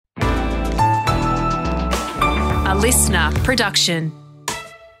a listener production.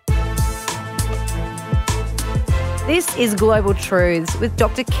 This is Global Truths with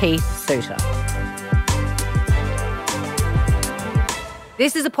Dr. Keith Suter.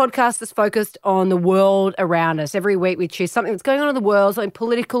 This is a podcast that's focused on the world around us. Every week we choose something that's going on in the world, something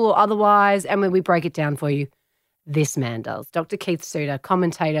political or otherwise, and when we break it down for you, this man does. Dr. Keith Suter,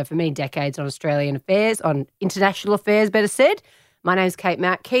 commentator for many decades on Australian affairs, on international affairs, better said. My name's Kate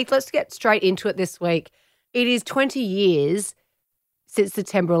Mack. Keith, let's get straight into it this week. It is 20 years since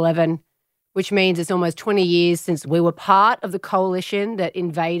September 11, which means it's almost 20 years since we were part of the coalition that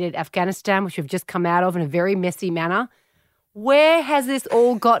invaded Afghanistan, which we've just come out of in a very messy manner. Where has this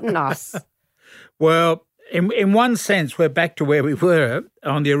all gotten us? Well, in one sense, we're back to where we were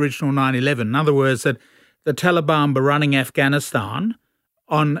on the original 9/11. In other words, that the Taliban were running Afghanistan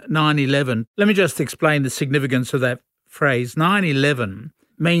on 9/11. Let me just explain the significance of that phrase. 9/11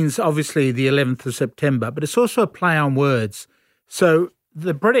 means obviously the 11th of September, but it's also a play on words. So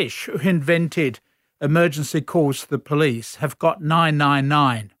the British, who invented emergency calls to the police, have got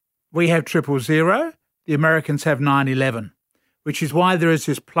 999. We have 000. The Americans have 9/11. Which is why there is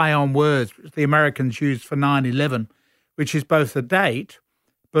this play on words which the Americans used for 9/11, which is both a date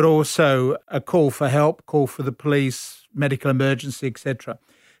but also a call for help, call for the police, medical emergency, etc.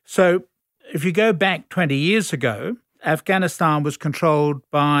 So if you go back 20 years ago, Afghanistan was controlled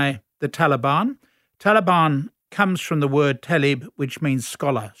by the Taliban. Taliban comes from the word talib, which means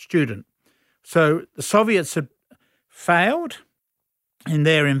scholar, student. So the Soviets had failed in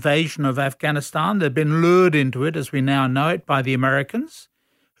their invasion of Afghanistan. They'd been lured into it, as we now know it, by the Americans,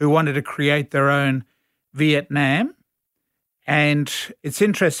 who wanted to create their own Vietnam. And it's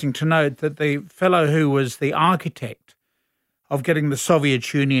interesting to note that the fellow who was the architect of getting the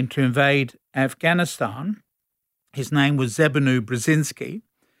Soviet Union to invade Afghanistan, his name was Zbigniew Brzezinski,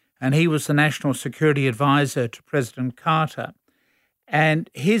 and he was the national security advisor to President Carter. And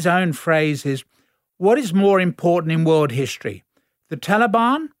his own phrase is, what is more important in world history, the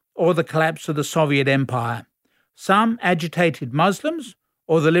Taliban or the collapse of the Soviet Empire? Some agitated Muslims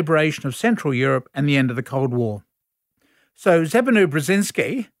or the liberation of Central Europe and the end of the Cold War? So Zbigniew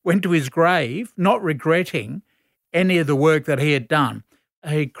Brzezinski went to his grave not regretting any of the work that he had done.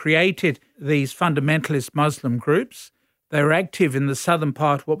 He created these fundamentalist Muslim groups. They were active in the southern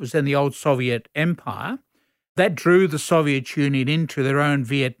part of what was then the old Soviet Empire. That drew the Soviet Union into their own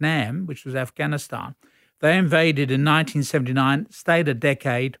Vietnam, which was Afghanistan. They invaded in 1979, stayed a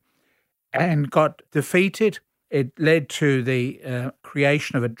decade, and got defeated. It led to the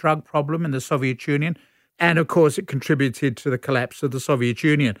creation of a drug problem in the Soviet Union, and, of course, it contributed to the collapse of the Soviet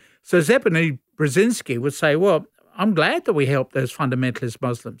Union. So Zbigniew Brzezinski would say, well, I'm glad that we helped those fundamentalist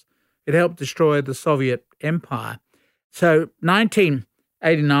Muslims. It helped destroy the Soviet Empire. So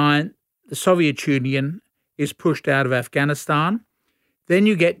 1989, the Soviet Union is pushed out of Afghanistan. Then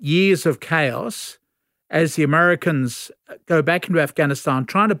you get years of chaos as the Americans go back into Afghanistan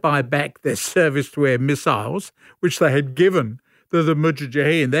trying to buy back their service-to-air missiles, which they had given to the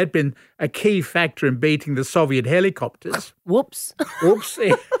Mujahideen. They'd been a key factor in beating the Soviet helicopters. Whoops.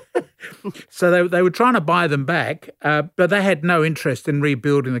 So they were trying to buy them back, but they had no interest in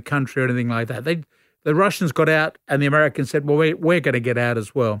rebuilding the country or anything like that. The Russians got out and the Americans said, well, we're going to get out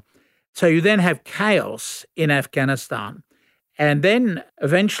as well. So you then have chaos in Afghanistan. And then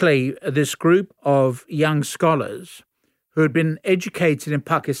eventually this group of young scholars who had been educated in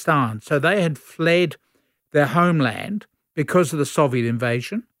Pakistan, so they had fled their homeland because of the Soviet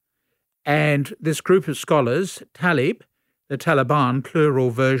invasion. And this group of scholars, Talib, the Taliban, plural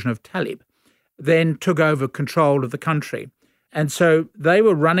version of Talib, then took over control of the country. And so they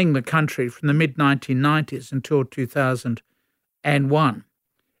were running the country from the mid-1990s until 2001.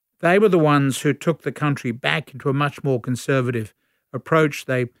 They were the ones who took the country back into a much more conservative approach.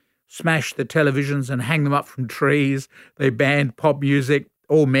 They smashed the televisions and hang them up from trees. They banned pop music.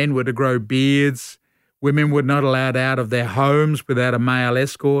 All men were to grow beards. Women were not allowed out of their homes without a male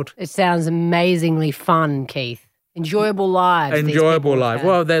escort. It sounds amazingly fun, Keith. Enjoyable lives. Enjoyable life.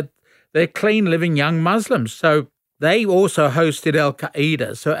 Well, they're clean living young Muslims. So they also hosted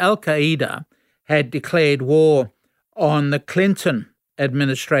Al-Qaeda. So Al-Qaeda had declared war on the Clinton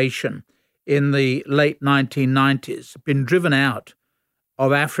administration in the late 1990s, been driven out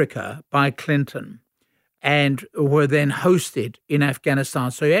of Africa by Clinton and were then hosted in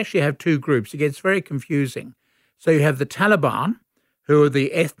Afghanistan. So you actually have two groups. It gets very confusing. So you have the Taliban, who are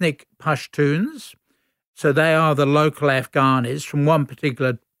the ethnic Pashtuns. So they are the local Afghanis from one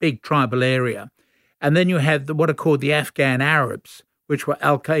particular big tribal area. And then you have what are called the Afghan Arabs, which were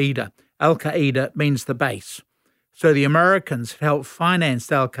Al-Qaeda. Al-Qaeda means the base. So the Americans helped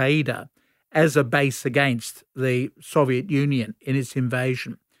finance Al-Qaeda as a base against the Soviet Union in its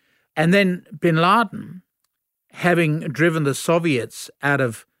invasion. And then bin Laden, having driven the Soviets out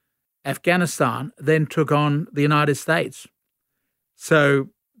of Afghanistan, then took on the United States. So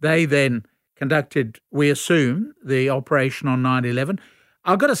they then conducted, we assume, the operation on 9/11.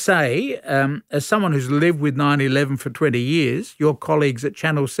 I've got to say, as someone who's lived with 9/11 for 20 years, your colleagues at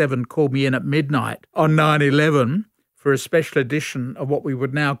Channel 7 called me in at midnight on 9/11 for a special edition of what we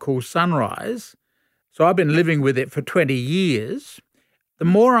would now call Sunrise. So I've been living with it for 20 years. The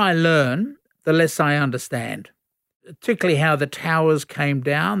more I learn, the less I understand, particularly how the towers came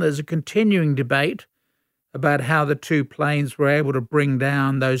down. There's a continuing debate about how the two planes were able to bring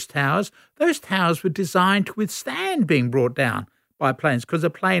down those towers. Those towers were designed to withstand being brought down by planes because a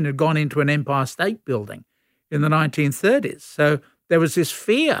plane had gone into an Empire State Building in the 1930s. So there was this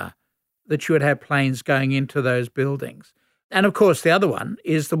fear that you would have planes going into those buildings. And of course, the other one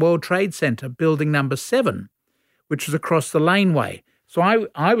is the World Trade Center, building number 7, which was across the laneway. So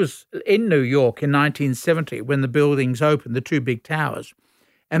I was in New York in 1970 when the buildings opened, the two big towers.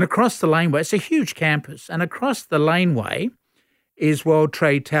 And across the laneway, it's a huge campus, and across the laneway is World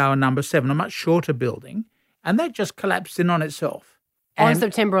Trade Tower number 7, a much shorter building, and that just collapsed in on itself. On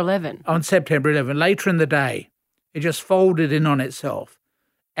September 11. On September 11, later in the day, it just folded in on itself.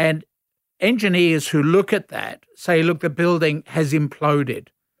 And engineers who look at that say, look, the building has imploded.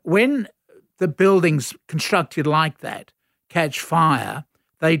 When the buildings constructed like that catch fire,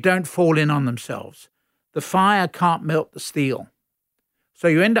 they don't fall in on themselves. The fire can't melt the steel. So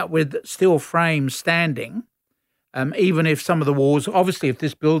you end up with steel frames standing, even if some of the walls, obviously if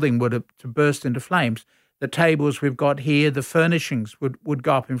this building were to burst into flames, the tables we've got here, the furnishings would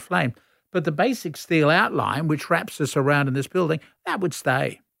go up in flame. But the basic steel outline, which wraps us around in this building, that would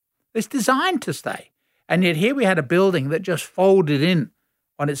stay. It's designed to stay. And yet here we had a building that just folded in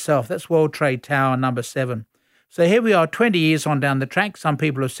on itself. That's World Trade Tower number 7. So here we are 20 years on down the track. Some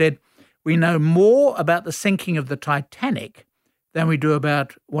people have said we know more about the sinking of the Titanic than we do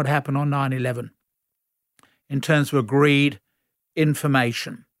about what happened on 9/11 in terms of agreed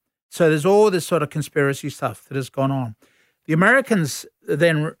information. So there's all this sort of conspiracy stuff that has gone on. The Americans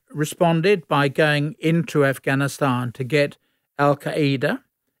then responded by going into Afghanistan to get al-Qaeda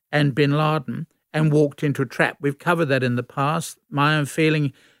and bin Laden and walked into a trap. We've covered that in the past. My own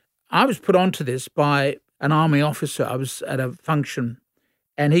feeling, I was put onto this by an army officer. I was at a function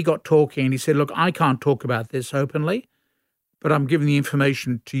and he got talking and he said, look, I can't talk about this openly, but I'm giving the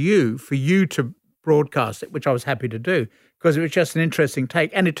information to you for you to broadcast it, which I was happy to do because it was just an interesting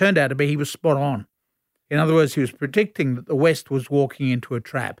take. And it turned out to be he was spot on. In other words, he was predicting that the West was walking into a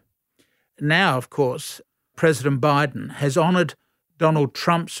trap. Now, of course, President Biden has honoured Donald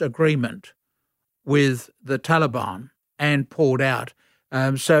Trump's agreement with the Taliban and pulled out.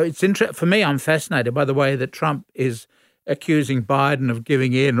 So it's for me, I'm fascinated by the way that Trump is accusing Biden of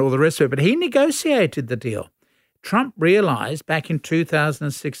giving in and all the rest of it. But he negotiated the deal. Trump realised back in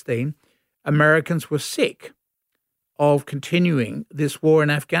 2016 Americans were sick of continuing this war in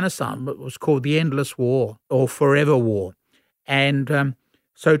Afghanistan. It was called the Endless War or Forever War. And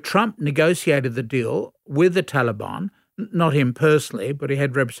so Trump negotiated the deal with the Taliban, not him personally, but he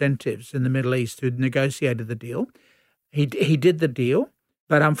had representatives in the Middle East who negotiated the deal. He did the deal,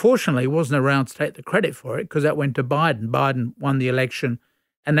 but unfortunately he wasn't around to take the credit for it because that went to Biden. Biden won the election,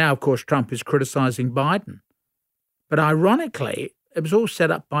 and now, of course, Trump is criticising Biden. But ironically, it was all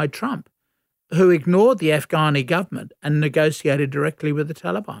set up by Trump, who ignored the Afghani government and negotiated directly with the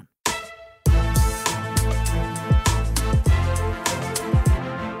Taliban.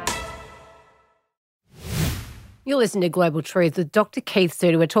 You're listening to Global Truth with Dr. Keith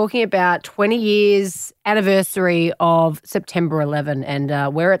Suter. We're talking about 20 years anniversary of September 11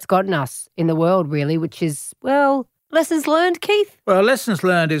 and where it's gotten us in the world, really, which is, well, lessons learned, Keith? Well, lessons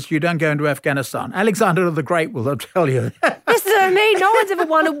learned is you don't go into Afghanistan. Alexander the Great will tell you. This is what I mean. No one's ever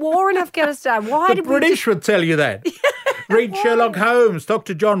won a war in Afghanistan. Why the British would tell you that. Read Sherlock Holmes,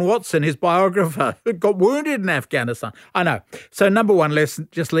 Dr. John Watson, his biographer, who got wounded in Afghanistan. I know. So number one lesson,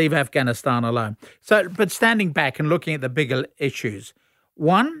 just leave Afghanistan alone. So, but standing back and looking at the bigger issues,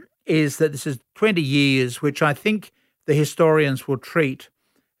 one is that this is 20 years, which I think the historians will treat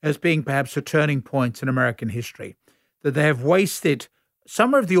as being perhaps a turning point in American history, that they have wasted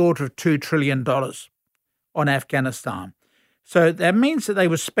somewhere of the order of $2 trillion on Afghanistan. So that means that they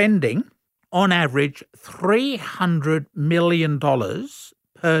were spending, on average, $300 million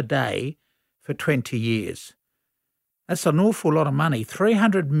per day for 20 years. That's an awful lot of money,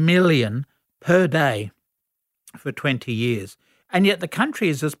 $300 million per day for 20 years. And yet the country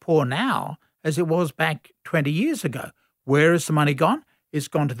is as poor now as it was back 20 years ago. Where has the money gone? is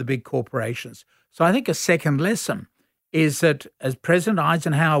gone to the big corporations. So I think a second lesson is that, as President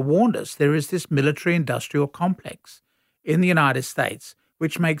Eisenhower warned us, there is this military-industrial complex in the United States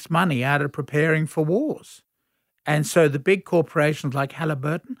which makes money out of preparing for wars. And so the big corporations like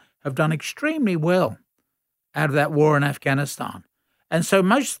Halliburton have done extremely well out of that war in Afghanistan. And so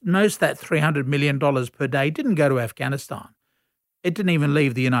most of that $300 million per day didn't go to Afghanistan. It didn't even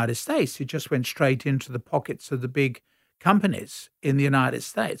leave the United States. It just went straight into the pockets of the big companies in the United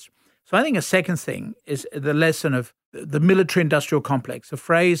States. So I think a second thing is the lesson of the military-industrial complex, a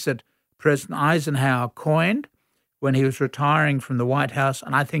phrase that President Eisenhower coined when he was retiring from the White House,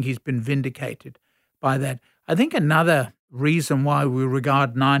 and I think he's been vindicated by that. I think another reason why we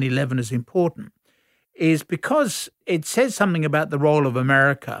regard 9/11 as important is because it says something about the role of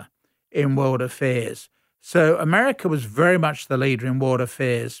America in world affairs. So America was very much the leader in world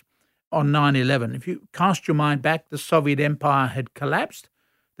affairs on 9/11. If you cast your mind back, the Soviet Empire had collapsed.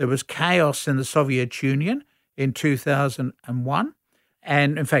 There was chaos in the Soviet Union in 2001.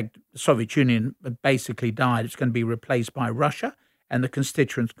 And in fact, the Soviet Union basically died. It's going to be replaced by Russia and the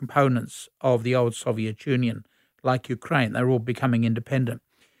constituent components of the old Soviet Union, like Ukraine. They're all becoming independent.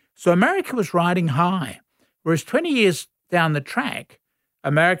 So America was riding high, whereas 20 years down the track,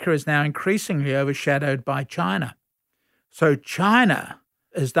 America is now increasingly overshadowed by China. So China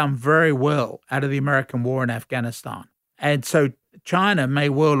has done very well out of the American war in Afghanistan. And so China may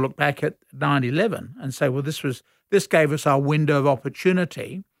well look back at 9/11 and say, well, this gave us our window of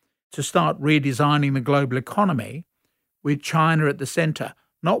opportunity to start redesigning the global economy with China at the center,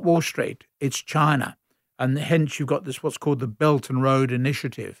 not Wall Street, it's China. And hence you've got this what's called the Belt and Road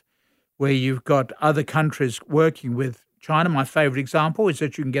Initiative, where you've got other countries working with China. My favorite example is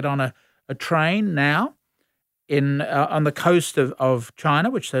that you can get on a train now on the coast of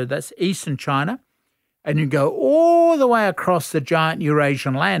China, that's eastern China, and you go all the way across the giant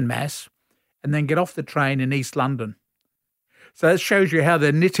Eurasian landmass and then get off the train in East London. So that shows you how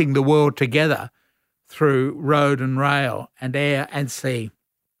they're knitting the world together through road and rail and air and sea.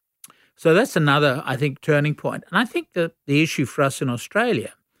 So that's another, I think, turning point. And I think that the issue for us in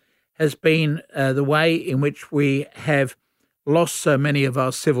Australia has been the way in which we have lost so many of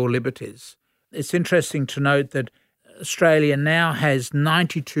our civil liberties. It's interesting to note that Australia now has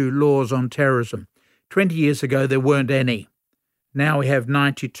 92 laws on terrorism. 20 years ago, there weren't any. Now we have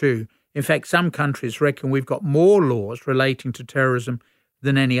 92. In fact, some countries reckon we've got more laws relating to terrorism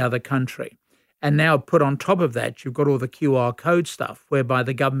than any other country. And now put on top of that, you've got all the QR code stuff, whereby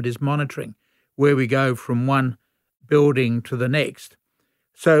the government is monitoring where we go from one building to the next.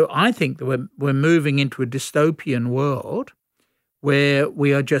 So I think that we're moving into a dystopian world where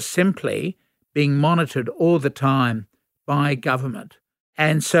we are just simply being monitored all the time by government.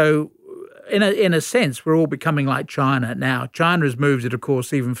 And so in a sense, we're all becoming like China now. China has moved it, of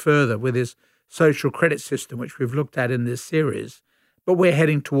course, even further with its social credit system, which we've looked at in this series. But we're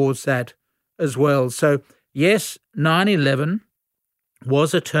heading towards that as well. So, yes, 9/11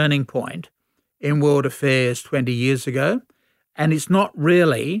 was a turning point in world affairs 20 years ago. And it's not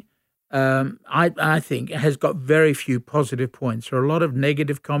really, I think, it has got very few positive points. There are a lot of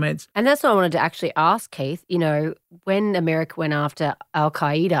negative comments. And that's what I wanted to actually ask, Keith. You know, when America went after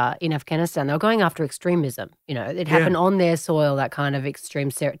Al-Qaeda in Afghanistan, they were going after extremism. You know, it happened on their soil, that kind of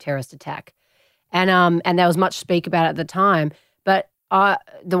extreme terrorist attack. And there was much speak about it at the time. But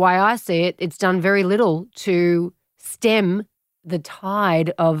the way I see it, it's done very little to stem the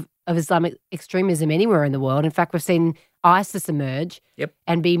tide of Islamic extremism anywhere in the world. In fact, we've seen ISIS emerge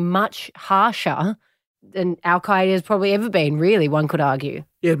and be much harsher than Al-Qaeda has probably ever been, really, one could argue.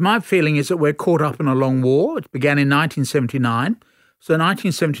 Yeah, my feeling is that we're caught up in a long war. It began in 1979. So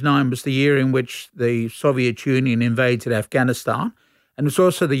 1979 was the year in which the Soviet Union invaded Afghanistan, and it's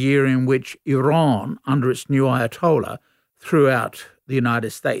also the year in which Iran, under its new Ayatollah, threw out the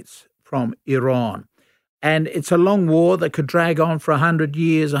United States from Iran. And it's a long war that could drag on for 100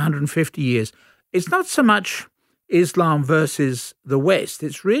 years, 150 years. It's not so much Islam versus the West.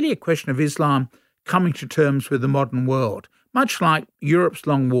 It's really a question of Islam coming to terms with the modern world, much like Europe's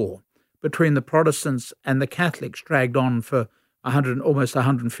long war between the Protestants and the Catholics dragged on for almost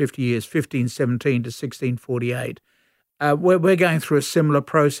 150 years, 1517 to 1648. We're going through a similar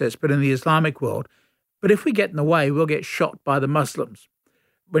process, but in the Islamic world. But if we get in the way, we'll get shot by the Muslims.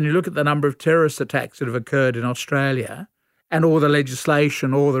 When you look at the number of terrorist attacks that have occurred in Australia and all the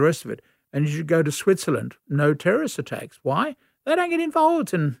legislation, all the rest of it, and you should go to Switzerland, no terrorist attacks. Why? They don't get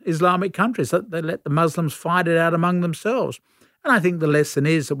involved in Islamic countries. They let the Muslims fight it out among themselves. And I think the lesson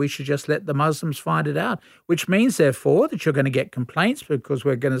is that we should just let the Muslims fight it out, which means, therefore, that you're going to get complaints because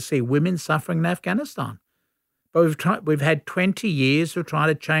we're going to see women suffering in Afghanistan But we've had 20 years of trying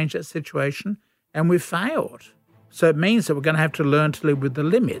to change that situation, and we've failed. So it means that we're going to have to learn to live with the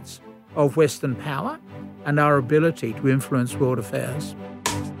limits of Western power and our ability to influence world affairs.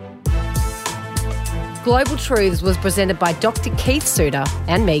 Global Truths was presented by Dr. Keith Suter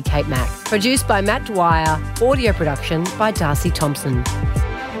and me, Kate Mack. Produced by Matt Dwyer. Audio production by Darcy Thompson.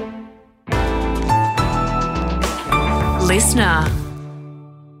 Listener.